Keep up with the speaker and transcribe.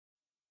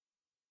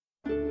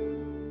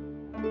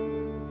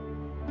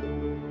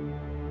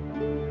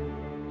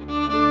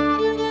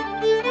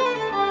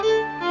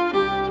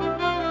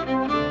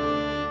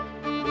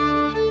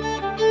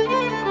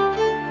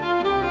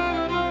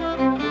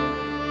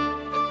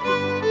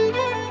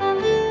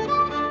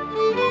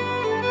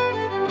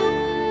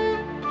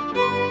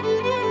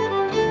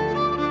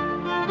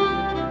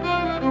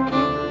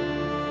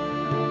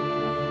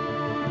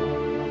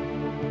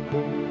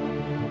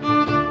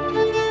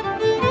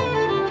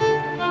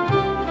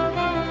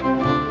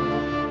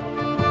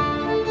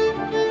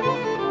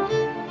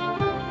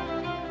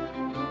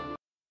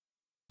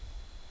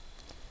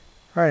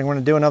All right, I'm going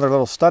to do another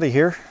little study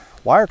here.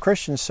 Why are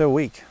Christians so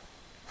weak?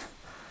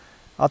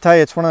 I'll tell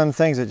you, it's one of them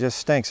things that just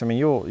stinks. I mean,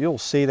 you'll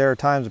see there are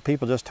times that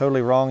people just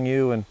totally wrong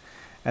you, and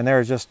there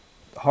are just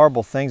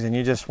horrible things, and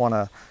you just want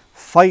to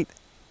fight.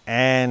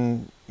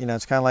 And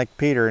it's kind of like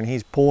Peter, and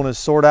he's pulling his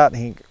sword out,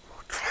 and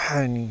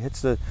he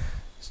hits the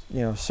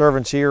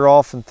servant's ear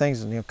off and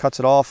things, and cuts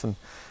it off. And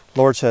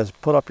the Lord says,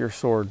 "Put up your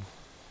sword."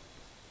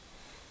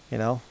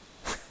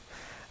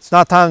 It's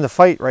not time to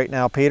fight right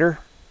now, Peter.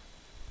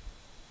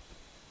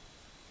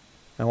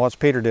 And what's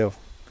Peter do?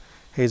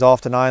 He's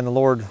off denying the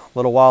Lord a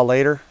little while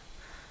later,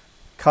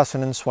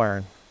 cussing and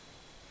swearing.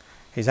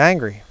 He's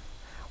angry.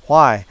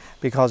 Why?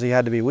 Because he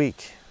had to be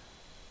weak.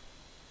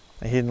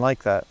 And he didn't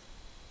like that.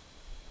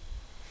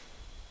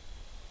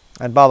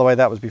 And by the way,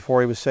 that was before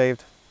he was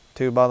saved,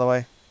 too, by the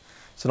way.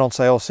 So don't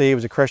say, oh, see, he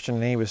was a Christian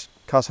and he was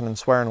cussing and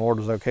swearing, the Lord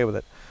was okay with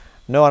it.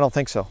 No, I don't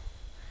think so.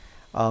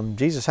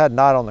 Jesus hadn't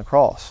died on the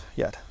cross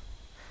yet.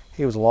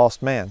 He was a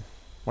lost man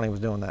when he was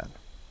doing that.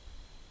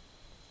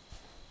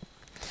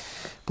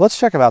 But let's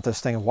check about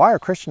this thing. Why are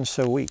Christians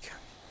so weak?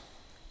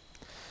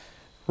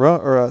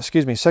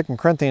 2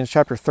 Corinthians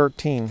chapter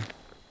 13.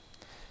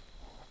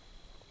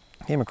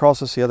 Came across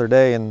this the other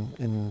day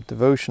in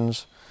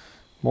devotions,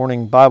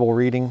 morning Bible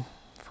reading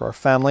for our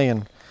family,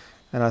 and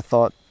I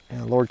thought,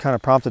 the Lord kind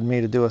of prompted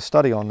me to do a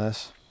study on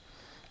this,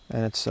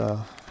 and it's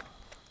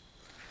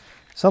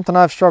something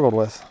I've struggled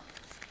with.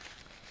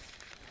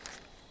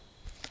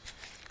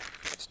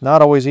 It's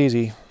not always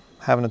easy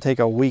having to take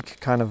a weak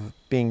kind of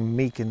being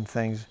meek in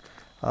things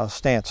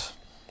stance.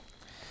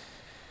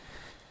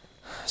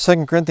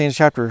 2 Corinthians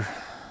chapter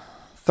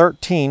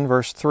 13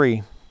 verse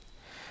 3.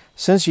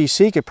 Since ye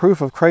seek a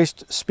proof of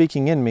Christ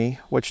speaking in me,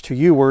 which to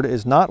you word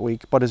is not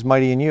weak, but is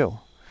mighty in you.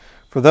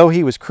 For though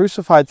he was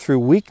crucified through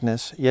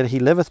weakness, yet he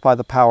liveth by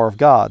the power of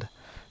God.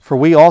 For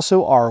we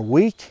also are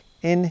weak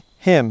in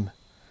him,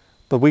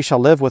 but we shall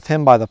live with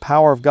him by the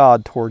power of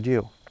God toward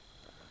you.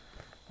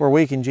 We're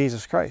weak in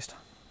Jesus Christ.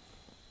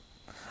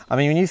 I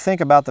mean, when you think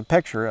about the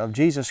picture of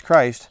Jesus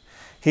Christ,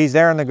 he's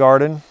there in the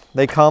garden.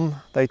 They come,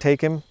 they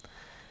take him,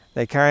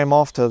 they carry him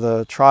off to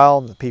the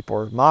trial. The people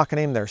are mocking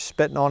him, they're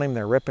spitting on him,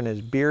 they're ripping his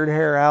beard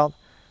hair out,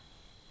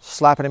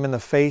 slapping him in the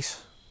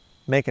face,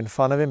 making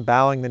fun of him,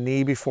 bowing the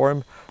knee before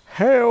him.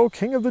 Hail,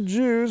 King of the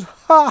Jews!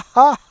 Ha,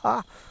 ha,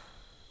 ha!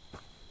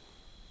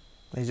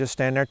 He's just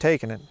standing there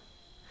taking it.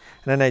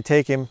 And then they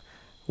take him,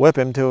 whip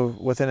him to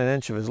within an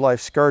inch of his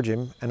life, scourge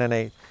him, and then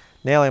they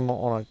nail him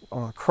on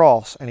a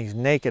cross, and he's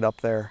naked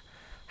up there,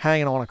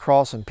 hanging on a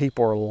cross, and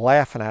people are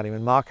laughing at him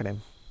and mocking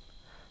him.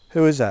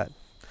 Who is that?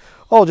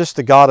 Oh, just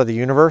the God of the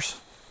universe.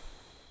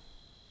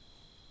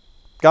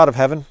 God of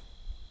heaven.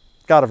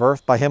 God of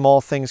earth. By him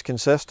all things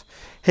consist.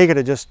 He could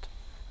have just,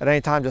 at any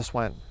time, just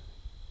went,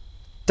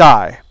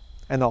 die.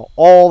 And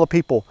all the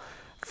people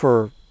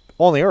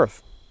on the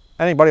earth,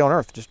 anybody on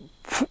earth, just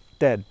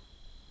dead.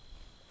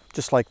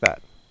 Just like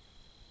that.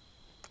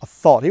 A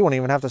thought. He wouldn't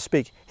even have to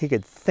speak. He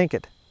could think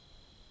it.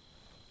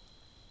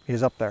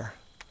 He's up there,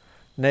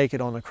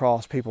 naked on the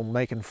cross, people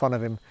making fun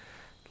of him,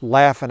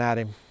 laughing at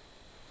him.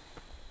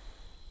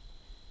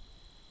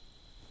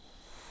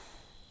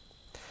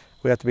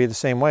 We have to be the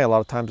same way a lot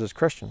of times as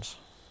Christians.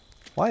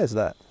 Why is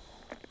that?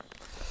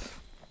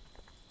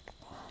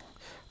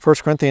 1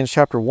 Corinthians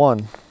chapter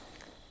 1.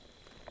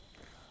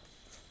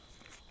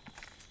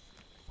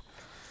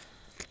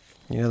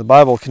 The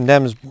Bible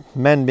condemns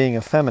men being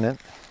effeminate.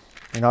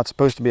 You're not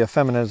supposed to be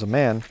effeminate as a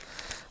man,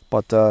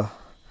 but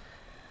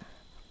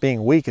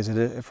being weak is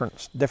a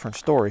different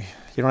story.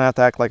 You don't have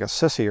to act like a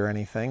sissy or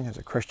anything as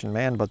a Christian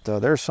man, but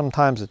there's some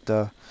times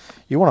that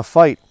you want to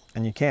fight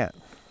and you can't,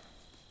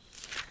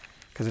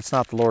 because it's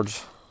not the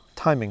Lord's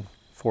timing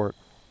for it.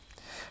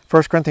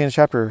 1 Corinthians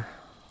chapter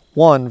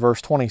 1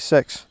 verse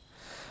 26.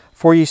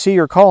 For ye see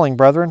your calling,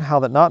 brethren, how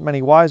that not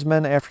many wise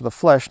men after the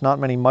flesh, not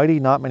many mighty,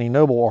 not many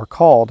noble are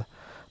called,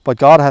 but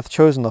God hath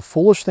chosen the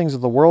foolish things of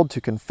the world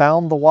to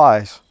confound the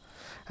wise.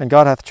 And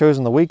God hath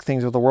chosen the weak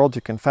things of the world to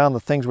confound the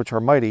things which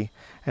are mighty,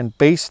 and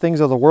base things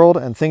of the world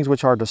and things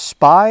which are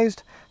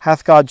despised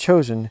hath God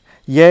chosen,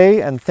 yea,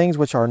 and things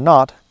which are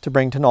not, to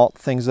bring to naught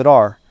things that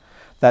are,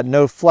 that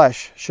no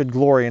flesh should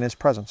glory in his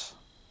presence.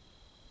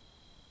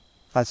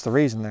 That's the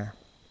reason there.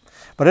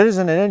 But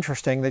isn't it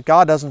interesting that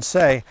God doesn't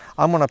say,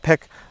 I'm going to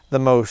pick the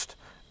most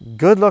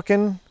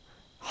good-looking,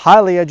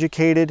 highly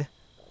educated,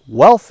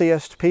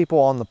 wealthiest people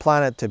on the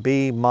planet to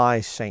be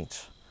my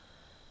saints.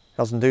 He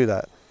doesn't do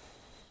that.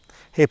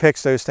 He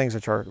picks those things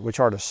which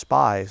are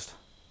despised.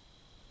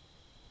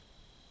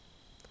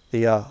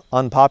 The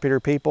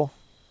unpopular people,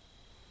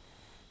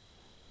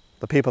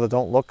 the people that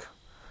don't look,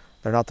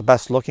 they're not the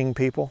best looking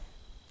people,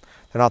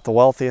 they're not the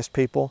wealthiest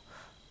people.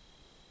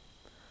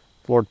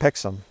 The Lord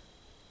picks them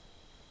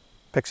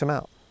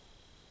out.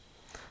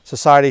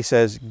 Society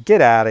says,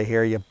 get out of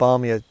here, you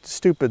bum, you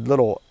stupid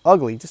little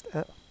ugly, just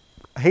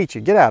I hate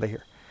you, get out of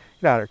here.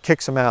 Get out of here,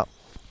 kicks them out.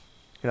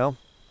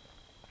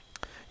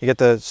 You get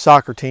the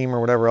soccer team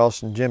or whatever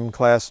else in gym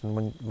class, and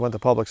when you went to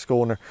public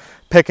school, and they're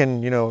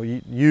picking,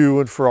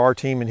 you for our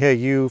team, and hey,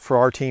 you for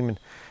our team, and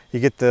you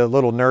get the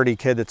little nerdy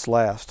kid that's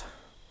last.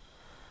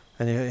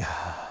 And you,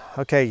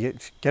 okay,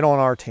 get on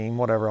our team,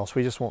 whatever else.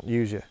 We just won't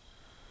use you.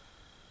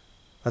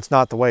 That's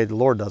not the way the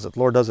Lord does it. The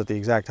Lord does it the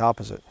exact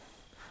opposite.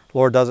 The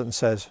Lord does it and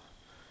says,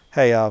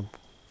 hey,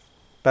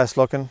 best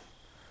looking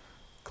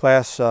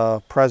class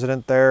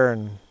president there,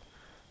 and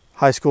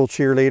high school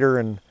cheerleader,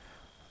 and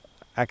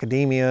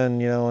academia,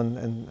 and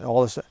and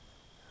all this.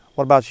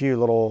 What about you,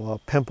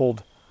 little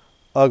pimpled,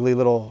 ugly,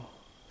 little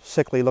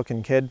sickly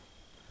looking kid?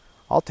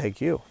 I'll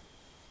take you.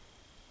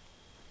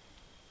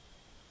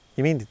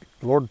 You mean the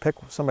Lord pick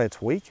somebody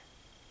that's weak?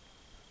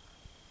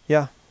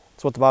 Yeah,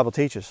 that's what the Bible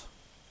teaches.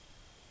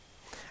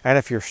 And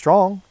if you're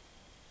strong,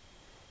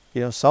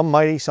 some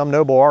mighty, some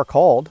noble are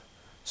called,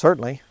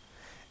 certainly.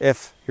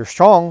 If you're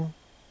strong,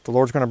 the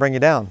Lord's going to bring you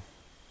down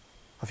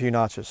a few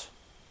notches.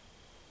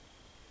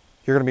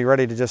 You're going to be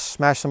ready to just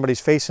smash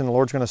somebody's face in, the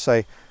Lord's going to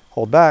say,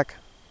 hold back.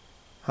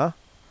 Huh?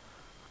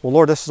 Well,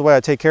 Lord, this is the way I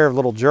take care of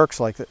little jerks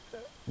like that.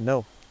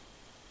 No.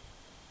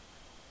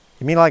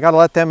 You mean I got to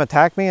let them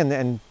attack me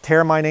and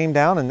tear my name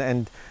down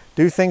and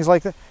do things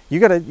like that?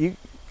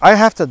 I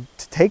have to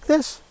take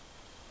this?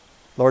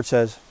 Lord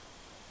says,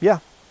 yeah,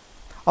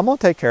 I'm going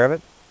to take care of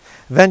it.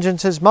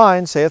 Vengeance is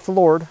mine, saith the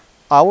Lord.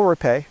 I will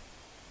repay.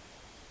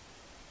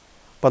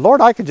 But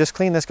Lord, I could just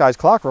clean this guy's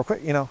clock real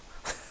quick, And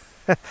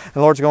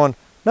the Lord's going,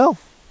 no,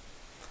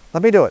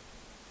 let me do it.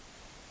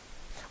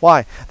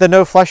 Why? That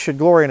no flesh should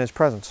glory in his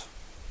presence.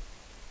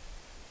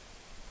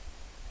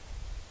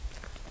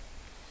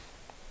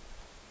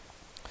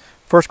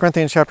 1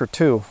 Corinthians chapter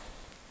 2,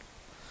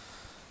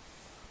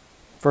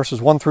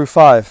 verses 1 through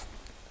 5.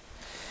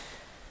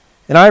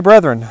 And I,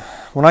 brethren,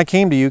 when I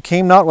came to you,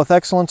 came not with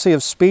excellency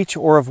of speech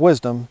or of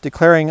wisdom,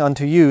 declaring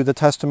unto you the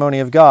testimony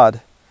of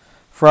God.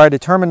 For I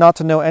determined not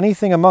to know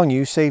anything among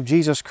you save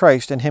Jesus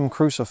Christ and him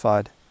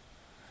crucified.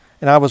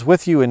 And I was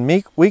with you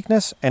in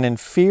weakness and in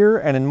fear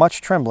and in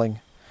much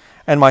trembling.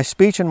 And my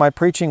speech and my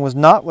preaching was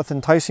not with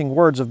enticing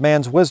words of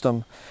man's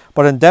wisdom,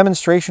 but in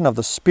demonstration of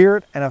the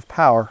Spirit and of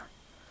power,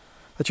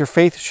 that your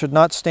faith should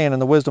not stand in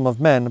the wisdom of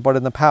men, but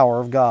in the power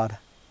of God.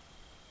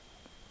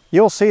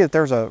 You'll see that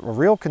there's a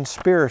real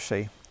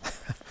conspiracy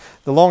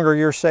the longer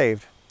you're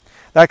saved.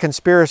 That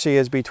conspiracy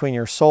is between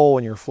your soul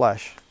and your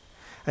flesh.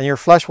 And your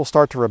flesh will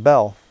start to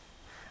rebel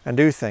and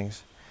do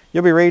things.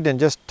 You'll be reading and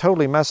just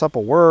totally mess up a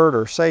word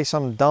or say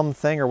some dumb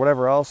thing or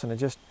whatever else, and it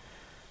just,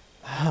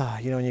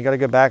 and you got to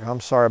go back. I'm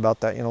sorry about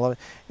that.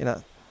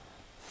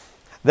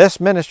 This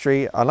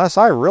ministry, unless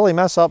I really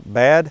mess up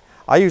bad,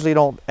 I usually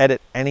don't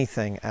edit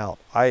anything out.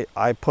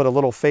 I put a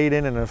little fade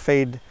in and a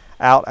fade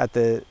out at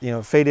the,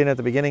 fade in at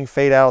the beginning,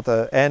 fade out at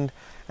the end,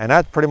 and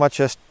that pretty much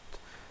just,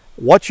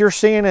 what you're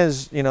seeing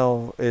is,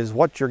 is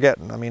what you're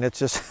getting. I mean, it's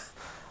just,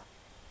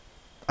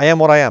 I am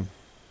what I am.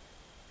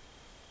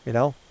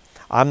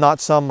 I'm not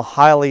some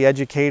highly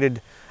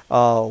educated,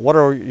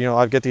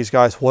 I get these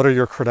guys, what are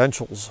your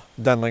credentials,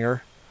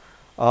 Denlinger?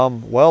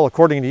 Well,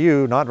 according to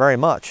you, not very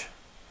much.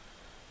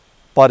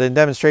 But in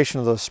demonstration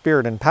of the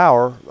Spirit and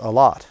power, a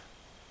lot.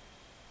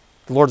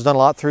 The Lord's done a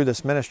lot through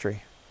this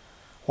ministry.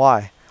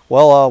 Why?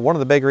 Well, one of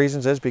the big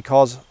reasons is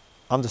because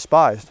I'm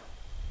despised.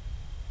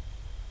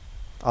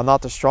 I'm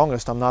not the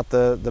strongest. I'm not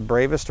the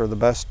bravest or the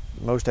best,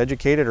 most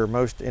educated or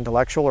most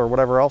intellectual or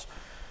whatever else.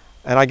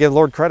 And I give the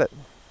Lord credit.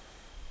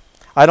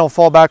 I don't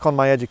fall back on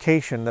my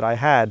education that I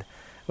had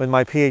with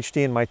my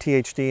PhD and my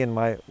THD and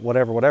my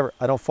whatever.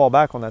 I don't fall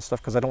back on that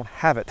stuff because I don't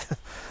have it.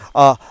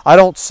 I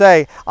don't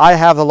say I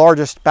have the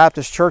largest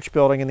Baptist church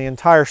building in the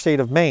entire state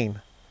of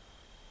Maine.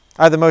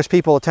 I have the most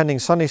people attending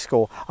Sunday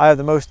school. I have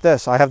the most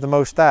this. I have the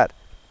most that.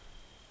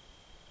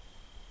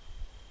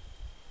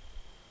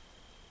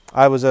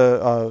 I was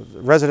a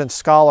resident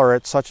scholar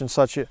at such and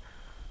such.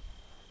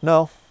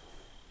 No.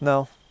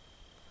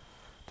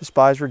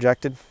 Despised,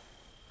 rejected.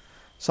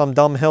 Some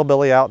dumb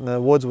hillbilly out in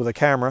the woods with a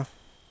camera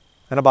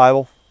and a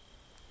Bible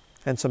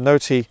and some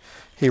notes he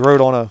wrote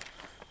on a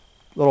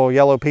little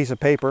yellow piece of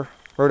paper,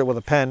 wrote it with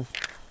a pen.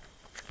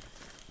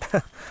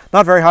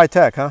 Not very high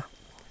tech, huh?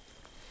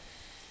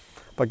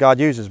 But God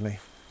uses me.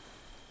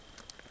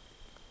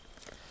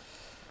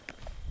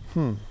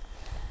 2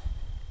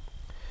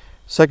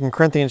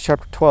 Corinthians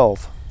chapter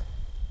 12.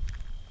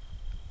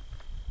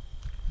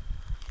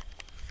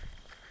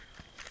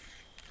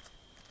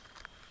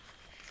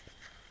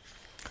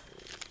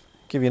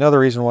 Give you another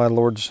reason why the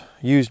Lord's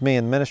used me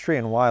in ministry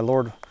and why the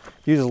Lord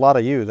uses a lot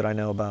of you that I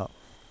know about.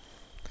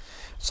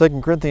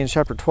 2 Corinthians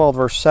chapter 12,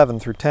 verse 7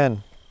 through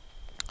 10.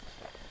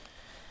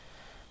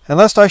 And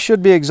lest I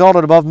should be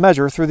exalted above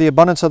measure through the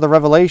abundance of the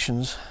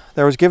revelations,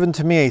 there was given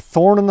to me a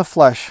thorn in the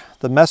flesh,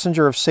 the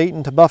messenger of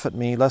Satan to buffet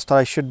me, lest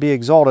I should be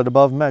exalted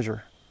above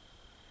measure.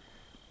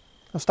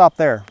 I'll stop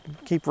there.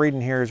 Keep reading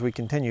here as we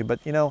continue.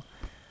 But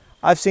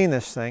I've seen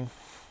this thing.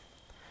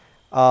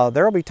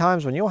 There will be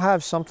times when you'll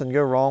have something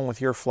go wrong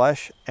with your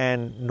flesh,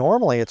 and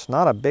normally it's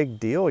not a big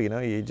deal.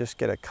 You just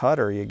get a cut,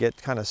 or you get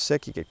kind of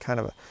sick, you get kind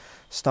of a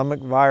stomach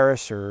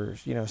virus, or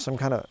some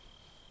kind of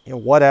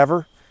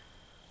whatever.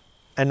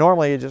 And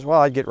normally you just,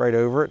 I'd get right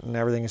over it and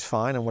everything's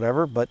fine and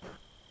whatever. But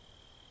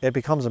it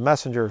becomes a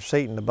messenger of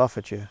Satan to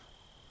buffet you.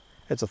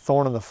 It's a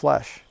thorn in the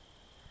flesh.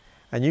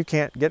 And you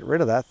can't get rid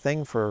of that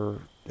thing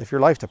if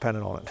your life's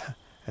dependent on it.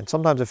 And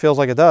sometimes it feels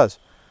like it does.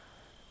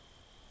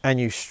 And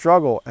you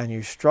struggle and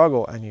you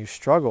struggle and you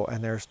struggle.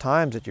 And there's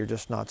times that you're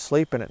just not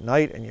sleeping at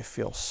night and you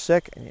feel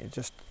sick and you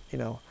just,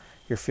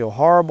 you feel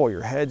horrible.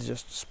 Your head's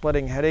just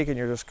splitting headache and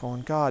you're just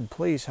going, God,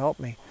 please help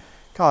me.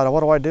 God,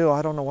 what do?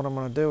 I don't know what I'm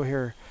going to do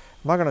here.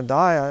 Am I going to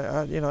die?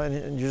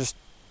 And you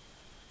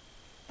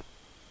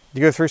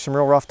go through some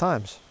real rough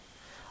times.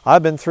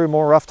 I've been through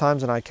more rough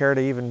times than I care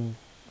to even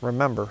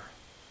remember.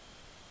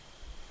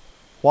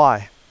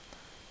 Why?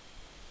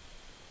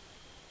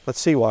 Let's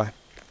see why.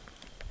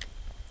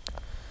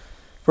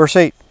 Verse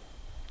 8,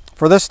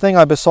 for this thing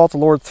I besought the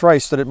Lord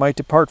thrice, that it might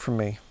depart from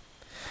me.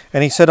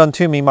 And he said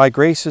unto me, my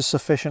grace is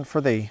sufficient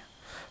for thee,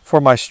 for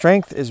my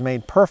strength is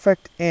made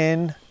perfect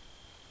in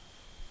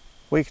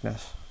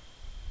weakness.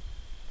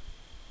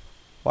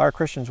 Why are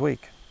Christians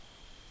weak?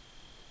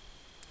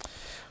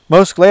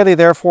 Most gladly,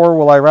 therefore,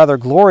 will I rather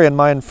glory in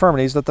my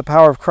infirmities, that the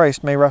power of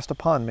Christ may rest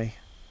upon me.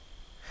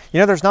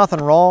 There's nothing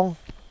wrong,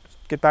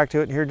 get back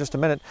to it here in just a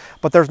minute,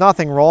 but there's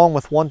nothing wrong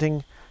with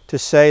wanting to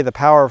say the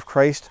power of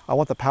Christ. I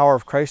want the power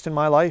of Christ in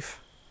my life.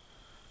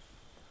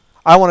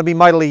 I want to be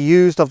mightily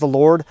used of the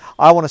Lord.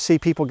 I want to see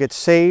people get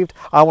saved.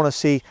 I want to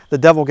see the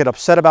devil get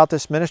upset about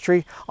this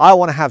ministry. I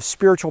want to have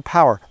spiritual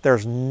power.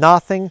 There's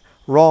nothing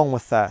wrong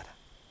with that.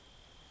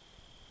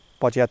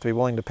 But you have to be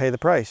willing to pay the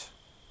price.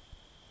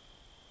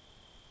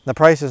 The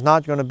price is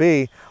not going to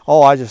be,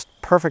 I just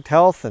perfect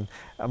health and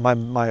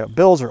my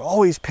bills are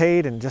always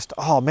paid and just,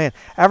 man,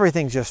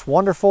 everything's just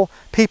wonderful.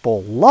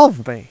 People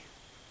love me.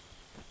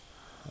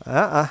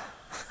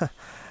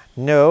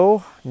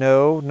 No.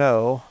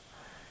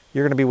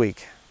 You're going to be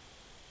weak.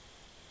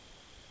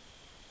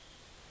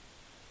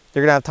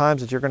 You're going to have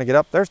times that you're going to get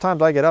up. There's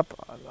times I get up,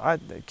 I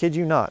kid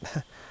you not.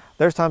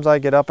 There's times I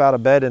get up out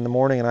of bed in the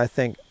morning and I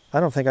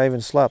don't think I even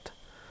slept.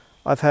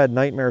 I've had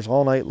nightmares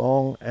all night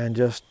long and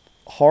just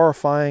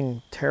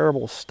horrifying,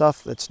 terrible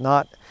stuff that's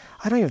not,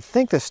 I don't even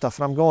think this stuff.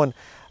 And I'm going,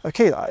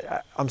 okay,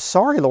 I'm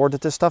sorry, Lord,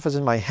 that this stuff is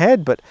in my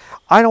head, but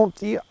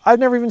I've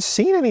never even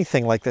seen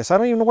anything like this. I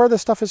don't even know where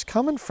this stuff is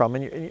coming from.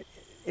 And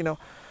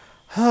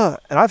and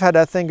I've had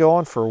that thing go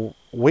on for a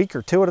week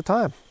or two at a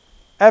time.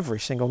 Every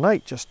single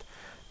night, just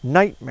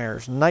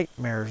nightmares. And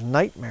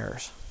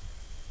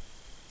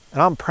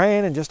I'm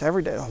praying and just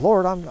every day,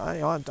 Lord,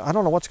 I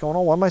don't know what's going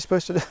on. What am I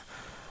supposed to do?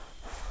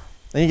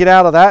 And you get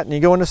out of that and you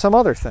go into some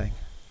other thing.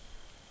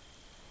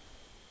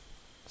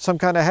 Some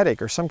kind of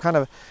headache or some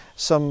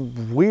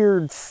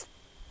weird,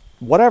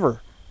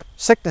 whatever,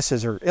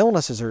 sicknesses or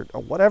illnesses or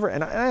whatever.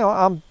 And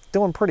I'm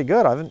doing pretty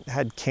good. I haven't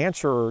had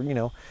cancer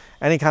or,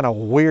 any kind of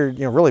weird,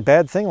 really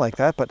bad thing like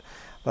that. But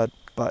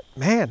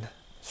man,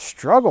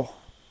 struggle.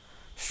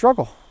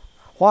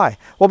 Why?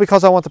 Well,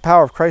 because I want the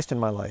power of Christ in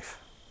my life.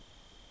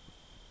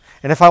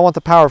 And if I want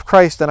the power of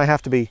Christ, then I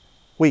have to be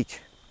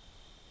weak.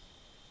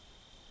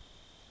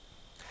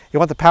 You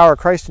want the power of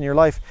Christ in your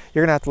life,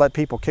 you're going to have to let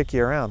people kick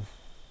you around.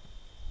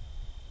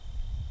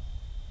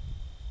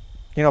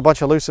 A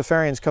bunch of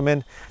Luciferians come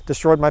in,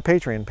 destroyed my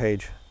Patreon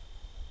page.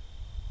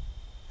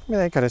 I mean,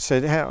 they could have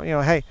said,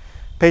 hey,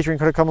 Patreon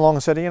could have come along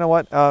and said, you know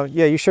what,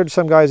 yeah, you showed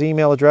some guy's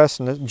email address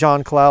and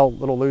John Clow,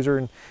 little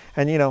loser,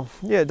 and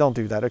yeah, don't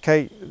do that,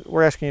 okay?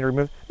 We're asking you to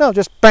remove. No,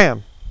 just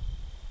bam.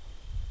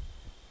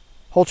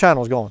 Whole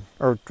channel's gone,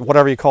 or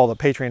whatever you call the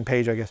Patreon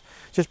page, I guess.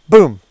 Just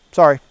boom.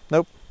 Sorry,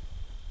 nope.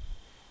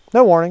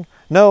 No warning,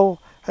 no,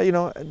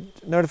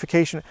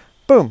 notification.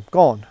 Boom,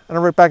 gone. And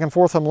I wrote back and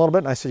forth with him a little bit,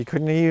 and I said, you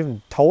couldn't have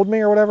even told me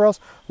or whatever else?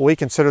 Well, we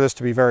consider this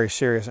to be very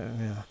serious.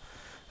 Yeah.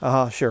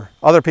 Sure.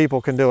 Other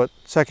people can do it.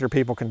 Secular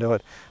people can do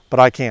it,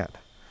 but I can't.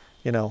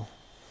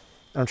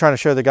 I'm trying to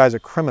show the guy's a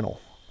criminal,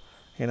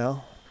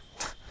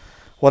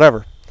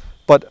 whatever.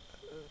 But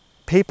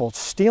people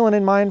stealing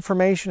in my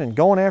information and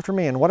going after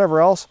me and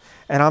whatever else,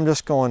 and I'm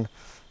just going,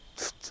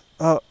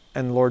 and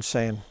the Lord's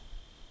saying,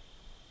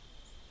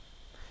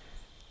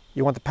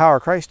 you want the power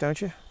of Christ,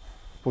 don't you?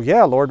 Well,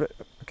 yeah, Lord.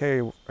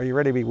 Okay, are you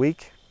ready to be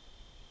weak?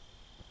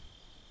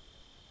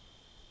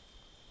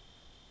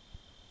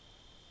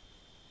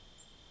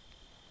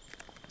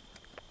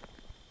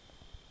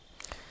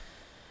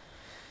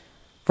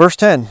 Verse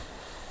 10,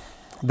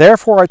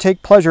 therefore I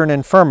take pleasure in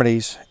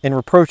infirmities, in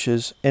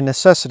reproaches, in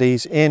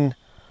necessities, in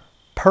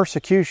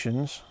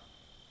persecutions,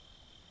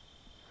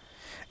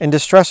 in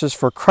distresses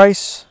for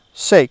Christ's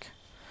sake.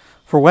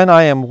 For when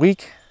I am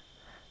weak,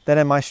 then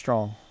am I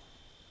strong.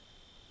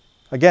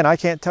 Again, I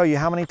can't tell you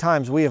how many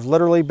times we have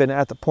literally been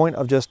at the point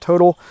of just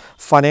total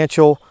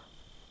financial,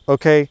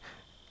 okay,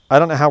 I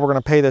don't know how we're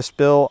going to pay this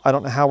bill. I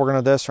don't know how we're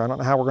going to this, or I don't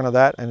know how we're going to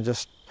that, and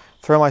just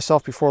throw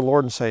myself before the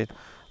Lord and say,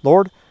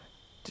 Lord,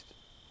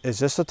 is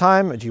this the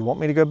time? Do you want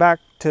me to go back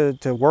to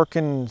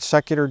working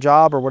secular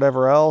job or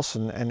whatever else?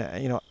 And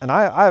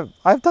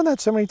I've done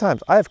that so many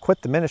times. I have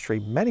quit the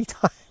ministry many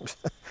times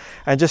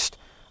and just,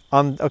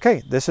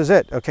 okay, this is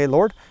it. Okay,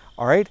 Lord,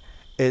 all right.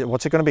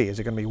 What's it going to be? Is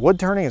it going to be wood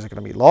turning? Is it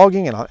going to be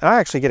logging? And I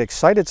actually get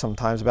excited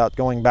sometimes about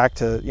going back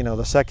to,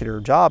 the secular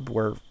job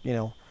where,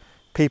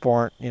 people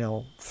aren't,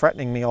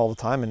 threatening me all the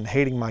time and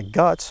hating my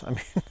guts. I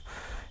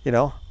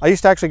mean, I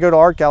used to actually go to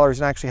art galleries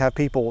and actually have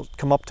people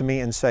come up to me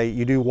and say,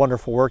 you do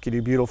wonderful work, you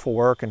do beautiful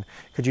work, and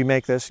could you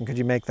make this and could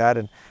you make that?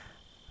 And,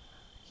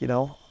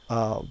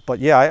 but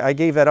yeah, I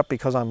gave that up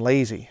because I'm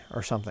lazy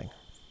or something.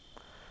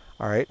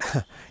 All right.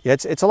 Yeah,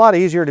 it's a lot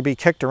easier to be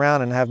kicked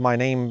around and have my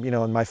name,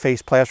 and my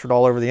face plastered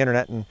all over the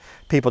internet and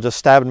people just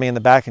stabbing me in the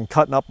back and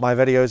cutting up my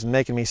videos and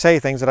making me say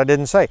things that I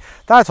didn't say.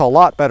 That's a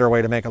lot better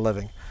way to make a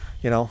living,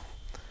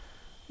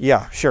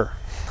 Yeah, sure.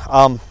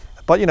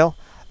 But,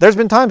 there's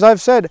been times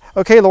I've said,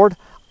 okay, Lord,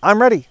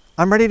 I'm ready.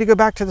 I'm ready to go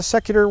back to the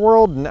secular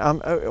world.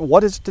 And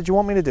what is it that you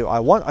want me to do?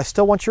 I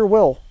still want your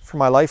will for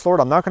my life,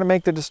 Lord. I'm not going to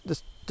make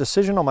the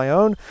decision on my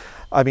own.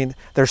 I mean,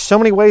 there's so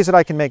many ways that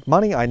I can make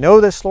money. I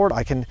know this, Lord.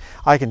 I can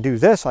do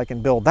this. I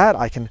can build that.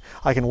 I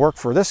can work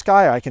for this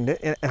guy.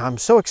 And I'm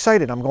so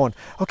excited. I'm going,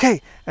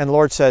 okay. And the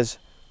Lord says,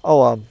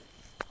 oh,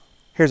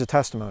 here's a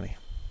testimony.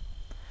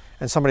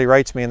 And somebody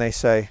writes me and they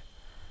say,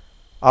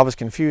 I was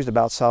confused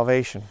about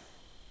salvation.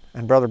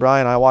 And Brother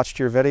Brian, I watched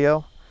your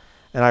video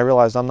and I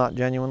realized I'm not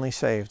genuinely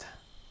saved.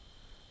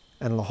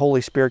 And the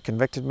Holy Spirit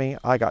convicted me.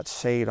 I got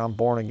saved. I'm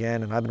born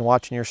again. And I've been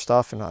watching your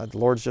stuff and the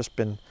Lord's just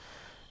been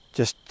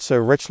so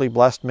richly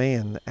blessed me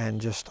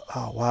and just,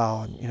 oh,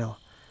 wow.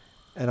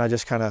 And I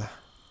just kind of,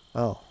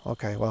 oh,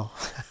 okay, well,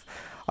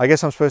 I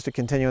guess I'm supposed to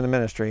continue in the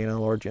ministry,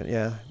 Lord,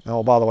 yeah.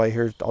 Oh, by the way,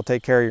 I'll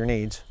take care of your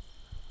needs.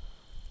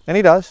 And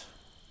he does.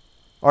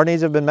 Our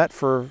needs have been met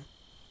for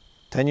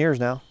 10 years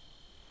now.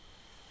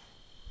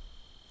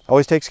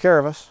 Always takes care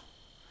of us.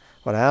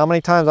 But how many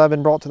times I've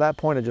been brought to that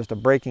point of just a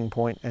breaking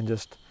point and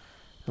the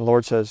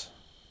Lord says,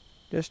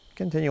 just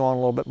continue on a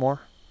little bit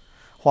more.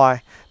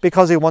 Why?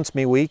 Because he wants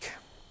me weak.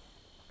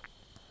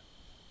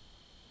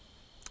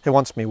 He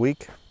wants me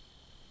weak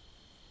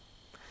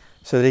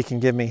so that he can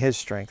give me his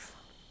strength.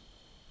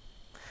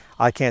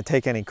 I can't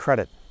take any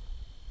credit,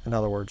 in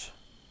other words.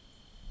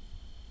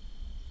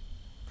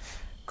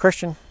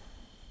 Christian,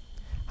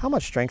 how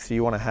much strength do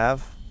you want to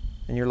have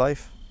in your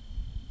life?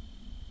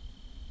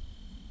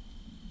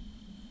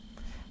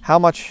 How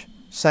much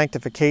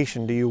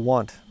sanctification do you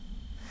want?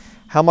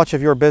 How much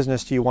of your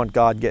business do you want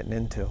God getting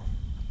into?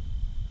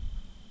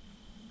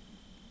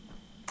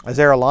 Is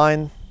there a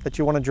line that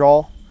you want to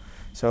draw?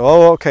 So,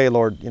 oh, okay,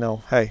 Lord,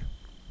 hey,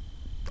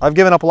 I've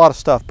given up a lot of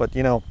stuff, but,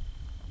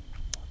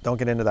 don't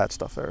get into that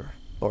stuff there,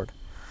 Lord.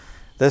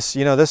 This,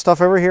 this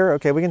stuff over here,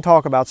 okay, we can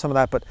talk about some of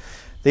that, but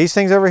these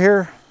things over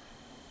here,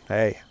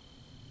 hey,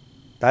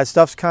 that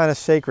stuff's kind of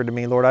sacred to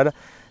me, Lord.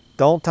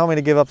 Don't tell me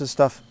to give up this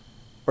stuff.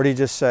 Or do you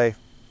just say,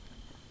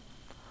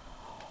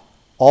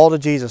 all to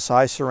Jesus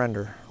I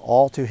surrender,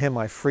 all to him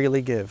I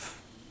freely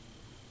give.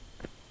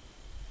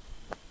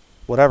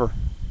 Whatever,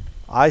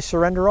 I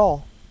surrender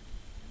all.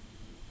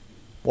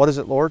 What is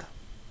it, Lord?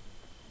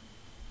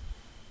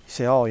 You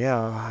say, oh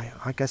yeah,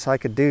 I guess I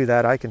could do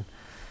that. I can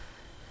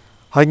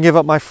give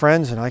up my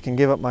friends, and I can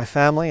give up my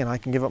family, and I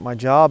can give up my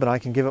job, and I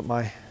can give up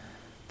my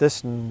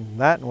this and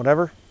that and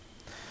whatever.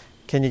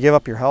 Can you give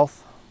up your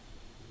health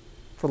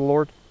for the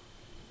Lord?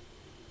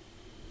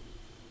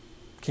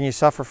 Can you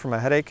suffer from a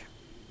headache?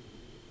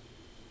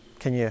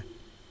 Can you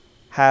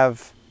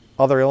have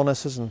other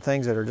illnesses and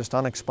things that are just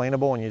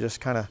unexplainable and you just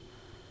kind of,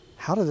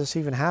 how did this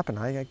even happen?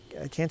 I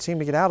can't seem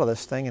to get out of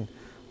this thing and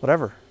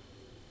whatever.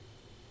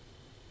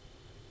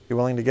 You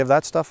willing to give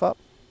that stuff up?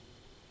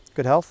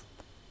 Good health?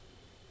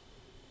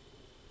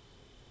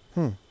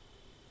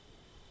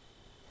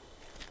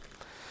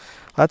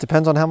 That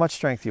depends on how much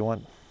strength you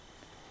want.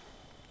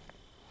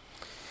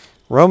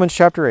 Romans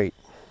chapter 8.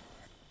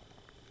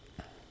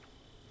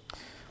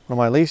 One of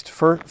my least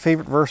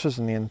favorite verses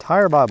in the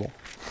entire Bible.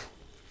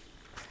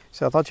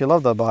 See, I thought you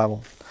loved the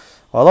Bible.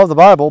 Well, I love the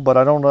Bible, but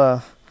I don't,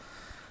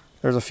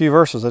 there's a few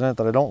verses in it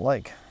that I don't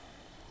like.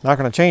 I'm not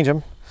going to change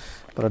them,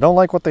 but I don't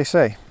like what they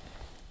say.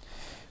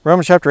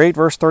 Romans chapter 8,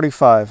 verse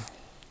 35.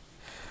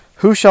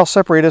 Who shall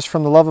separate us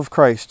from the love of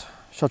Christ?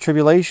 Shall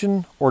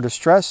tribulation, or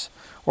distress,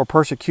 or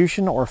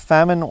persecution, or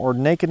famine, or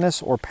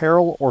nakedness, or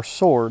peril, or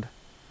sword?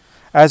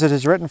 As it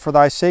is written, for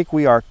thy sake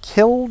we are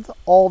killed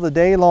all the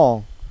day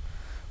long.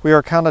 We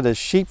are counted as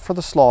sheep for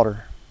the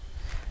slaughter.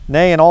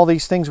 Nay, in all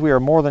these things we are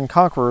more than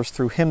conquerors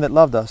through him that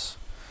loved us.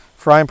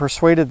 For I am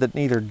persuaded that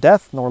neither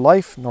death, nor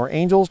life, nor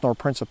angels, nor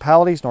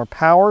principalities, nor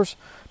powers,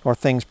 nor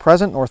things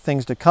present, nor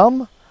things to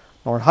come,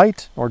 nor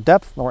height, nor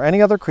depth, nor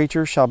any other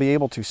creature shall be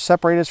able to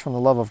separate us from the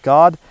love of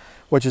God,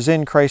 which is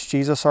in Christ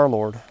Jesus our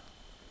Lord.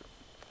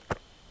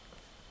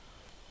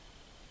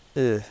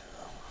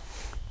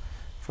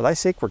 For thy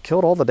sake we're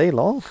killed all the day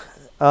long?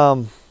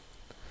 Well,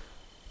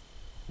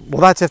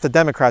 that's if the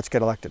Democrats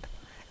get elected.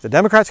 If the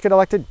Democrats get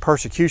elected,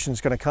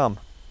 persecution's going to come.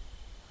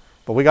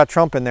 But we got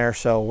Trump in there,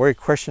 so we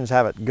Christians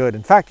have it good.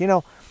 In fact,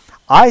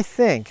 I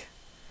think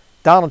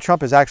Donald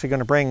Trump is actually going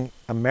to bring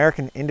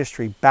American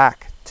industry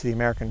back to the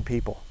American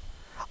people.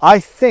 I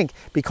think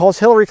because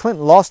Hillary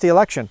Clinton lost the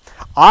election,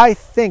 I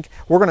think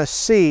we're going to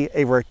see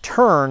a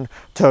return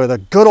to the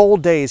good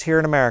old days here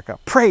in America.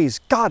 Praise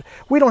God.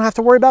 We don't have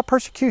to worry about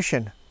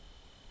persecution.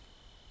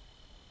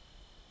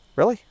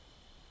 Really?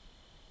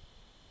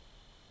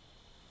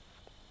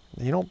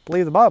 You don't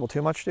believe the Bible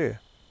too much, do you?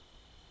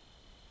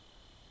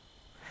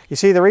 You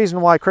see, the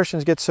reason why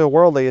Christians get so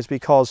worldly is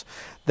because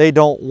they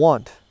don't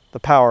want the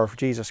power of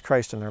Jesus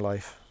Christ in their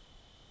life.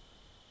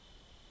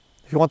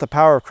 If you want the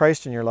power of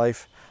Christ in your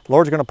life, the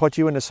Lord's going to put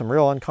you into some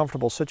real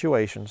uncomfortable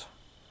situations.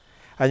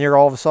 And you're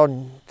all of a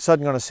sudden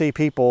going to see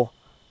people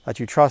that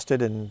you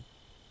trusted and,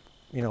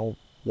 you know,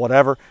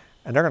 whatever,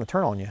 and they're going to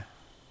turn on you.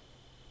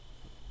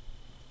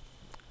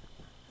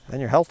 Then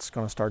your health's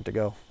going to start to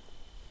go.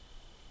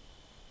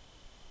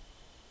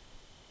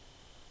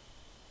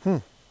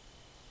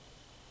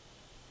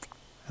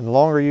 And the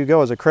longer you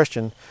go as a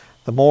Christian,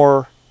 the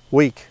more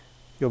weak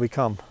you'll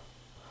become.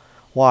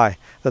 Why?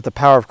 That the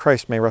power of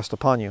Christ may rest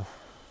upon you.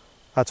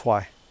 That's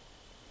why.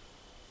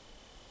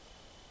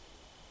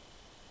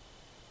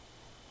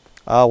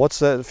 What's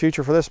the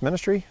future for this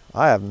ministry?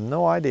 I have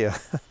no idea.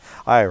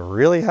 I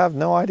really have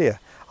no idea.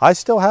 I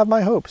still have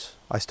my hopes.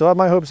 I still have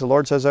my hopes. The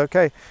Lord says,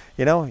 okay,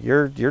 you know,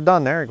 you're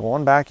done there. Go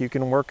on back. You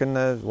can work in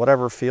the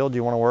whatever field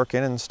you want to work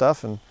in and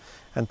stuff and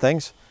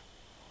things.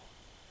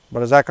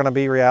 But is that going to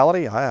be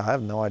reality? I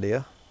have no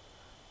idea.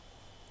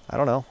 I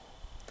don't know.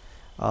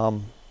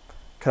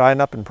 Could I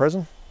end up in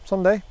prison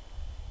someday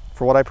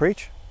for what I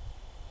preach?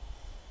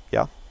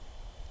 Yeah.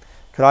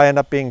 Could I end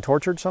up being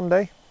tortured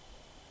someday?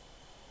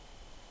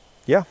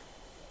 Yeah.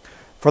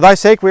 For thy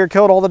sake we are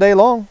killed all the day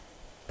long.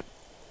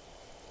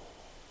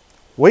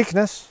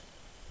 Weakness.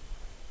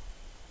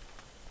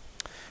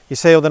 You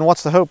say, well, then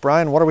what's the hope,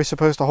 Brian? What are we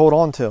supposed to hold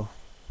on to?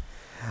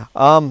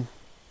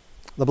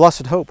 The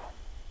blessed hope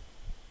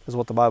is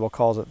what the Bible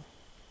calls it.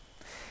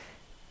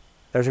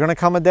 There's going to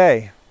come a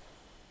day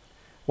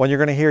when you're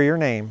going to hear your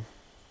name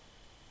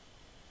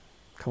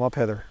come up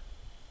hither.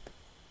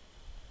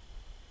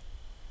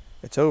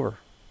 It's over.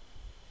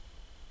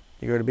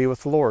 You go to be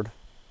with the Lord.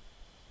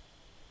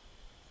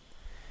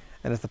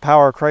 And if the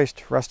power of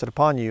Christ rested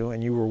upon you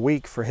and you were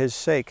weak for His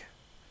sake,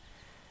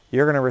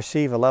 you're going to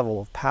receive a level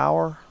of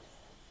power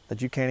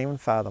that you can't even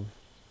fathom.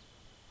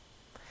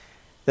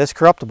 This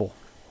corruptible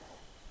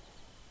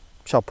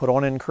shall put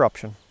on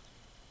incorruption.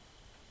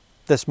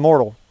 This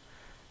mortal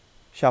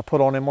shall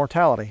put on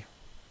immortality.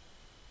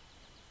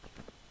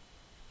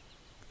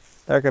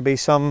 There could be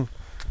some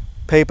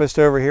papist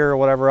over here or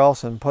whatever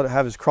else and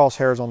have his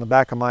crosshairs on the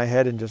back of my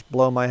head and just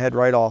blow my head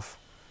right off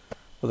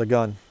with a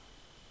gun.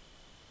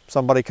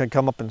 Somebody could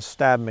come up and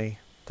stab me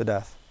to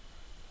death.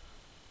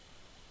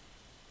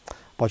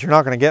 But you're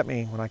not going to get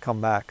me when I come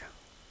back.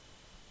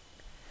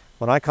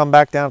 When I come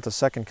back down at the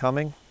second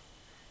coming,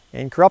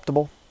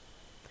 incorruptible,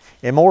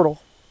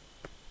 immortal,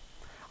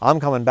 I'm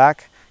coming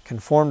back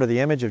conformed to the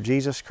image of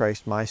Jesus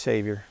Christ, my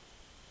Savior.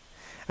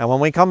 And when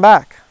we come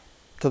back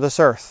to this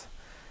earth,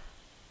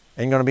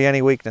 ain't going to be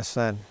any weakness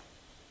then.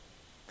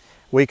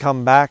 We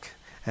come back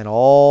and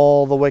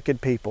all the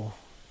wicked people,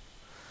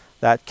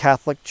 that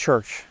Catholic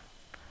Church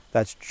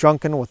that's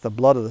drunken with the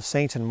blood of the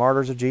saints and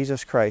martyrs of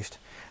Jesus Christ,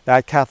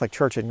 that Catholic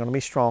Church isn't going to be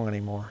strong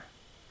anymore.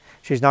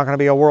 She's not going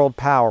to be a world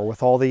power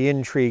with all the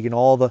intrigue and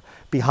all the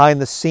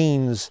behind the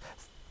scenes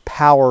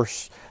power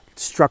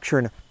structure.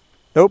 And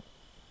nope,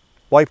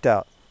 wiped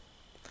out.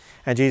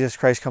 And Jesus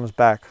Christ comes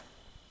back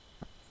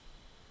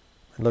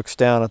and looks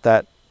down at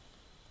that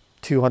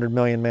 200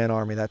 million man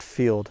army, that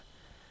field.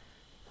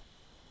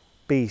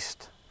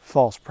 Beast,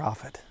 false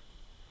prophet.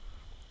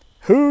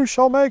 Who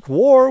shall make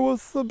war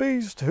with the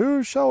beast?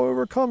 Who shall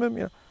overcome him?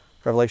 You know,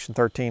 Revelation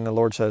 13, the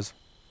Lord says,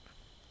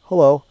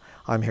 hello,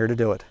 I'm here to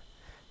do it.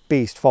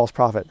 Beast, false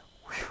prophet.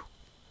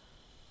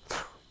 Whew.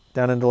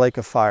 Down into the lake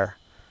of fire,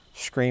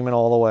 screaming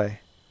all the way.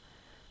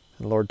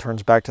 And the Lord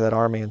turns back to that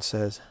army and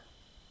says,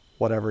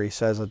 whatever He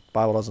says, the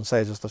Bible doesn't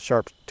say, it's just a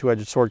sharp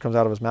two-edged sword comes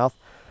out of His mouth.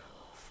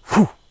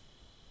 Whew.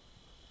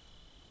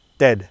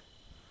 Dead.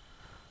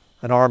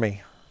 An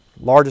army,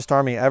 largest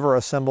army ever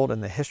assembled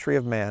in the history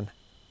of man.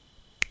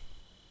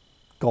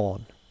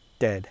 Gone.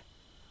 Dead.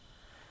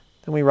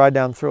 Then we ride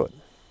down through it.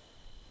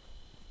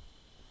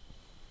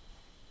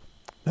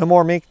 No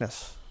more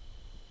meekness.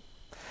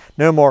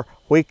 No more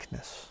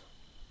weakness.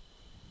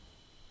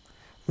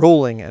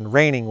 Ruling and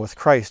reigning with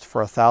Christ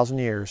for 1,000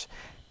 years,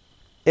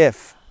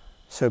 if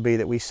so be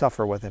that we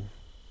suffer with Him.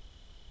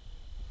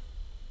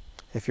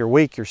 If you're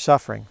weak, you're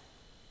suffering.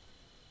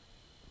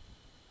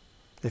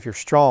 If you're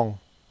strong,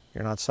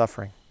 you're not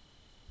suffering.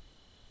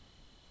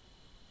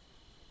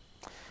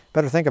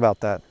 Better think about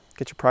that.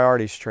 Get your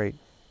priorities straight.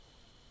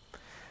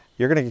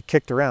 You're going to get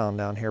kicked around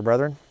down here,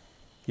 brethren.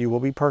 You will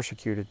be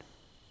persecuted.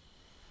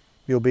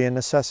 You'll be in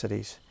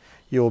necessities.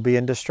 You will be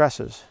in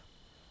distresses,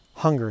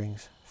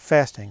 hungerings,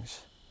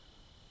 fastings,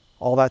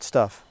 all that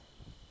stuff.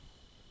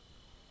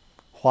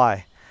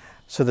 Why?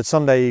 So that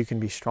someday you can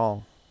be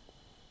strong.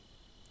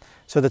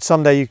 So that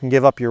someday you can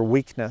give up your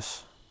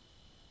weakness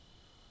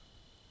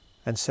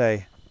and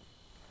say,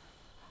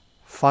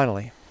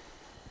 finally,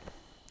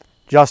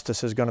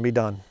 justice is going to be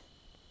done.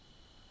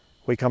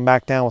 We come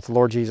back down with the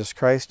Lord Jesus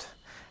Christ,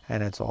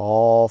 and it's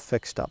all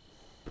fixed up.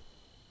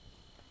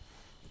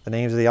 The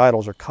names of the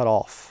idols are cut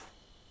off.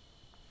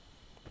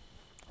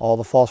 All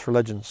the false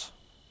religions,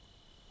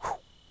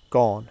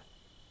 gone.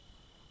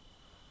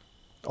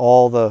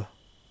 all the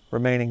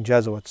remaining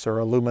Jesuits or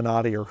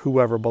Illuminati or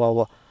whoever, blah,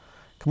 blah.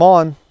 Come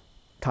on,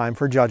 time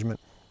for judgment.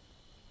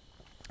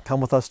 Come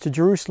with us to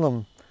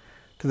Jerusalem,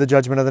 to the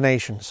judgment of the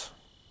nations.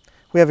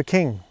 We have a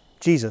king,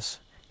 Jesus.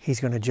 He's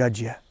going to judge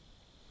you.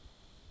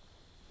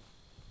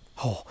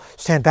 Oh,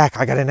 stand back.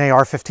 I got an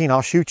AR-15.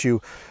 I'll shoot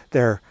you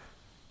there,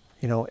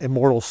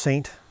 immortal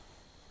saint.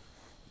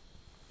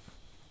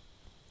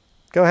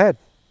 Go ahead.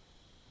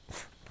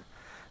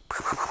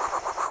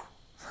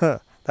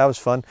 That was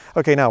fun.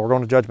 Okay, now we're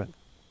going to judgment.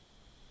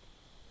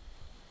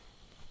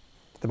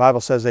 The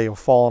Bible says they will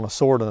fall on a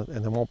sword and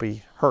they won't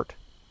be hurt.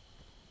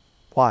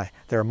 Why?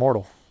 They're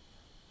immortal.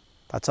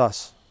 That's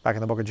us, back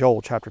in the book of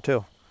Joel, chapter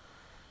 2.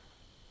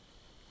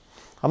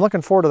 I'm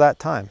looking forward to that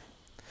time.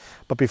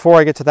 But before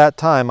I get to that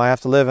time, I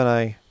have to live in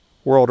a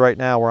world right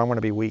now where I'm going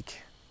to be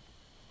weak.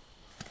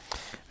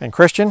 And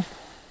Christian,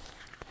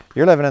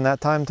 you're living in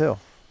that time too.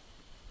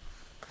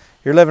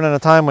 You're living in a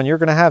time when you're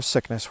going to have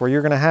sickness, where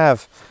you're going to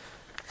have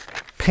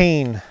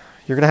pain,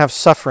 you're going to have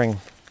suffering,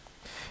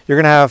 you're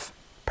going to have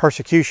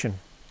persecution.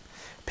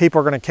 People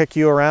are going to kick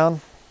you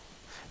around.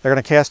 They're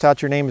going to cast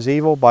out your name as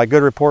evil, by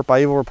good report,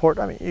 by evil report.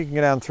 I mean, you can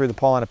go down through the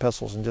Pauline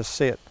epistles and just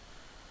see it.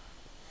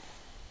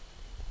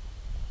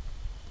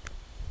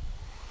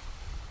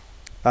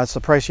 That's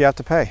the price you have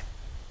to pay.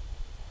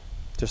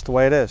 Just the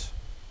way it is.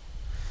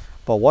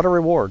 But what a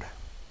reward.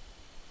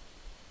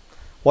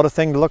 What a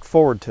thing to look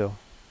forward to.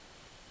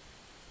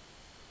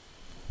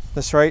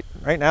 This right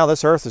now,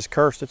 this earth is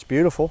cursed. It's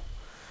beautiful.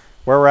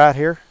 Where we're at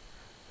here,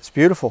 it's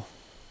beautiful.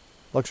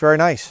 Looks very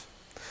nice.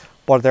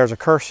 But there's a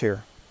curse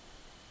here.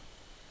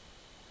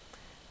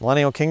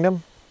 Millennial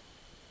kingdom,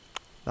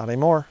 not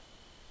anymore.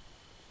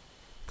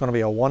 It's going to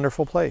be a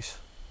wonderful place.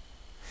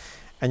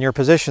 And your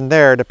position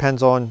there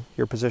depends on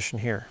your position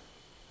here.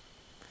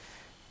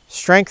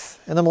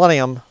 Strength in the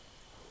millennium,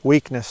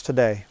 weakness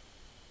today.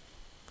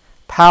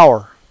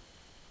 Power,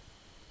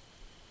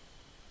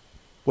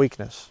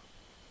 weakness.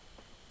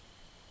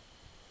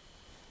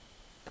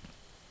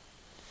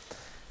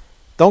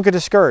 Don't get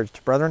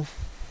discouraged, brethren.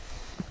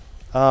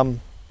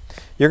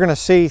 You're going to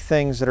see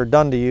things that are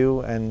done to you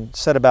and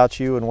said about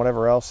you and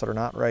whatever else that are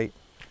not right.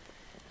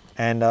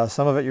 And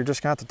some of it you're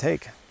just going to have to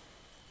take.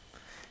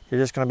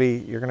 You're going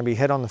to be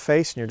hit on the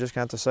face and you're just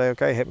going to have to say,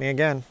 okay, hit me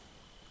again.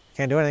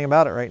 Can't do anything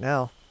about it right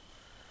now.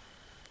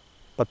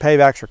 But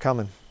paybacks are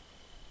coming.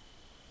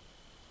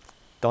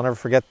 Don't ever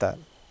forget that.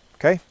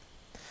 Okay?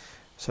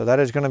 So that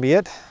is going to be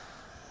it.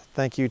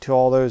 Thank you to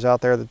all those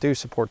out there that do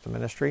support the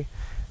ministry,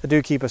 that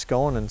do keep us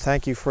going, and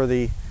thank you for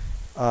the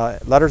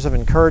letters of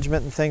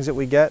encouragement and things that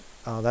we get.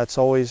 That's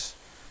always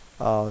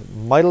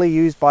mightily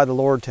used by the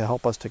Lord to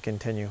help us to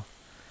continue.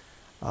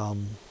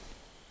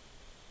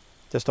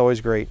 Just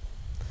always great.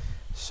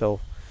 So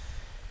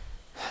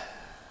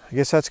I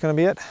guess that's going to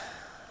be it.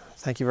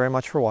 Thank you very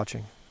much for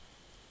watching.